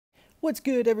What's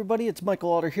good, everybody? It's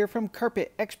Michael Alder here from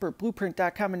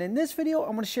CarpetExpertBlueprint.com, and in this video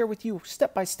I'm going to share with you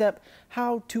step by step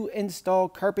how to install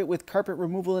carpet with carpet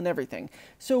removal and everything.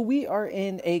 So we are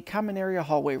in a common area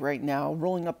hallway right now,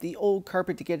 rolling up the old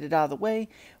carpet to get it out of the way.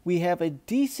 We have a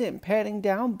decent padding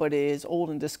down, but it is old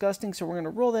and disgusting, so we're going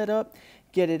to roll that up,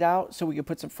 get it out so we can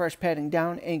put some fresh padding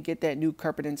down and get that new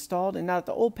carpet installed. And now that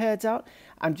the old pad's out,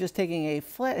 I'm just taking a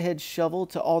flathead shovel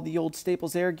to all the old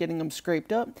staples there, getting them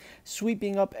scraped up,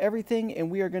 sweeping up everything, and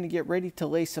we are going to get ready to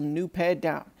lay some new pad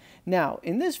down. Now,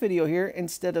 in this video here,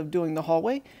 instead of doing the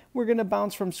hallway, we're going to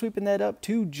bounce from sweeping that up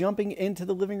to jumping into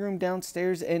the living room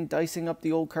downstairs and dicing up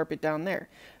the old carpet down there.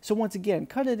 So once again,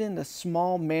 cut it into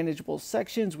small manageable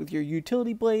sections with your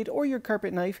utility blade or your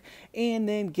carpet knife, and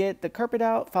then get the carpet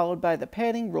out, followed by the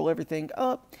padding, roll everything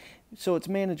up so it's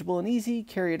manageable and easy,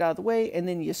 carry it out of the way, and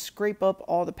then you scrape up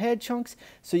all the pad chunks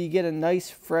so you get a nice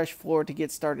fresh floor to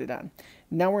get started on.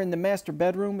 Now we're in the master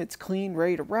bedroom. It's clean,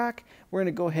 ready to rock. We're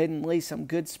going to go ahead and lay some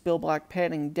good spill block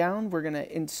padding down. We're going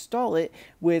to install it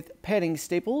with padding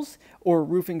staples or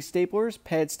roofing staplers,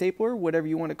 pad stapler, whatever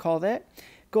you want to call that.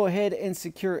 Go ahead and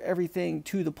secure everything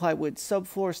to the plywood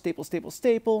subfloor, staple, staple,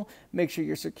 staple. Make sure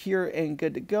you're secure and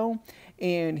good to go.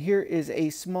 And here is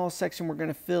a small section we're going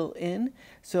to fill in.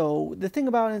 So the thing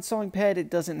about installing pad, it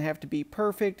doesn't have to be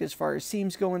perfect as far as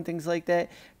seams go and things like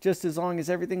that. Just as long as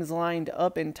everything's lined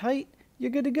up and tight, you're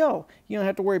good to go. You don't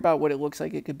have to worry about what it looks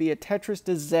like. It could be a Tetris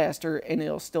disaster and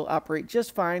it'll still operate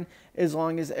just fine as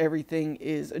long as everything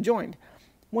is adjoined.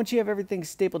 Once you have everything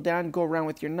stapled down, go around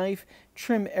with your knife,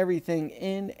 trim everything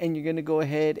in, and you're going to go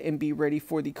ahead and be ready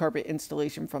for the carpet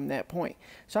installation from that point.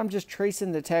 So I'm just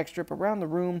tracing the tack strip around the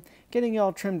room, getting it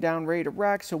all trimmed down, ready to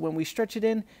rock, so when we stretch it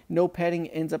in, no padding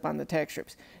ends up on the tack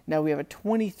strips. Now we have a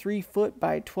 23-foot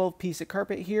by 12 piece of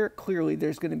carpet here. Clearly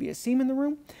there's going to be a seam in the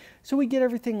room. So we get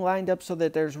everything lined up so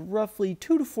that there's roughly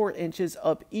 2 to 4 inches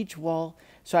up each wall,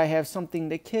 so I have something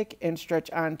to kick and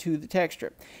stretch onto the tack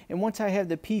strip. And once I have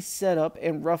the piece set up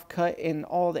and rough cut in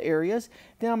all the areas,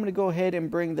 then I'm going to go ahead and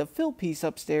bring the fill piece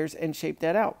upstairs and shape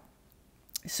that out.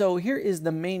 So here is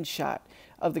the main shot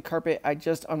of the carpet I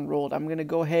just unrolled. I'm going to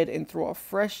go ahead and throw a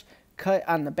fresh cut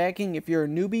on the backing. If you're a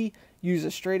newbie, use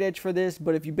a straight edge for this,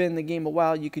 but if you've been in the game a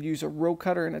while, you could use a row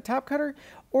cutter and a top cutter,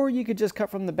 or you could just cut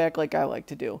from the back like I like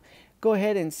to do. Go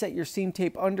ahead and set your seam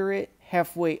tape under it,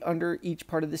 halfway under each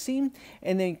part of the seam,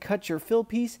 and then cut your fill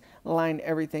piece, line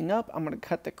everything up. I'm going to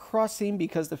cut the cross seam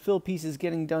because the fill piece is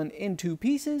getting done in 2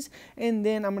 pieces, and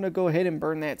then I'm going to go ahead and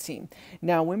burn that seam.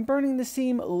 Now when burning the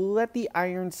seam, let the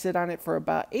iron sit on it for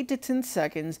about 8 to 10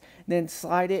 seconds, then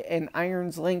slide it an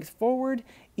iron's length forward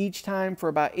each time for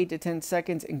about 8 to 10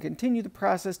 seconds, and continue the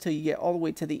process till you get all the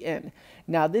way to the end.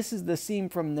 Now this is the seam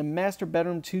from the master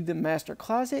bedroom to the master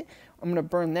closet. I'm going to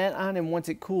burn that on, and once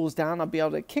it cools down, I'll be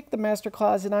able to kick the master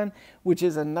closet on, which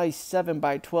is a nice 7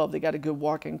 by 12. They got a good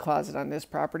walk-in closet on this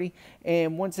property,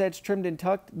 and once that's trimmed and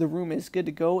tucked, the room is good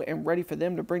to go and ready for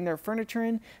them to bring their furniture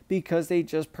in because they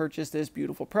just purchased this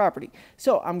beautiful property.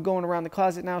 So I'm going around the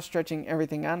closet now, stretching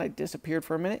everything on. I disappeared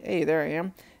for a minute. Hey, there I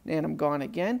am. And I'm gone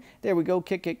again. There we go.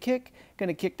 Kick, kick, kick.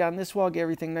 Gonna kick down this wall, get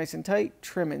everything nice and tight,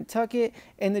 trim and tuck it.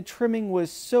 And the trimming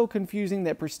was so confusing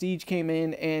that Prestige came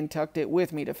in and tucked it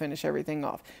with me to finish everything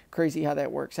off. Crazy how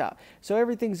that works out. So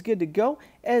everything's good to go.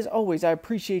 As always, I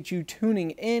appreciate you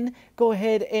tuning in. Go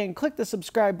ahead and click the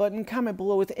subscribe button, comment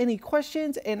below with any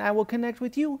questions, and I will connect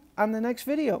with you on the next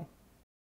video.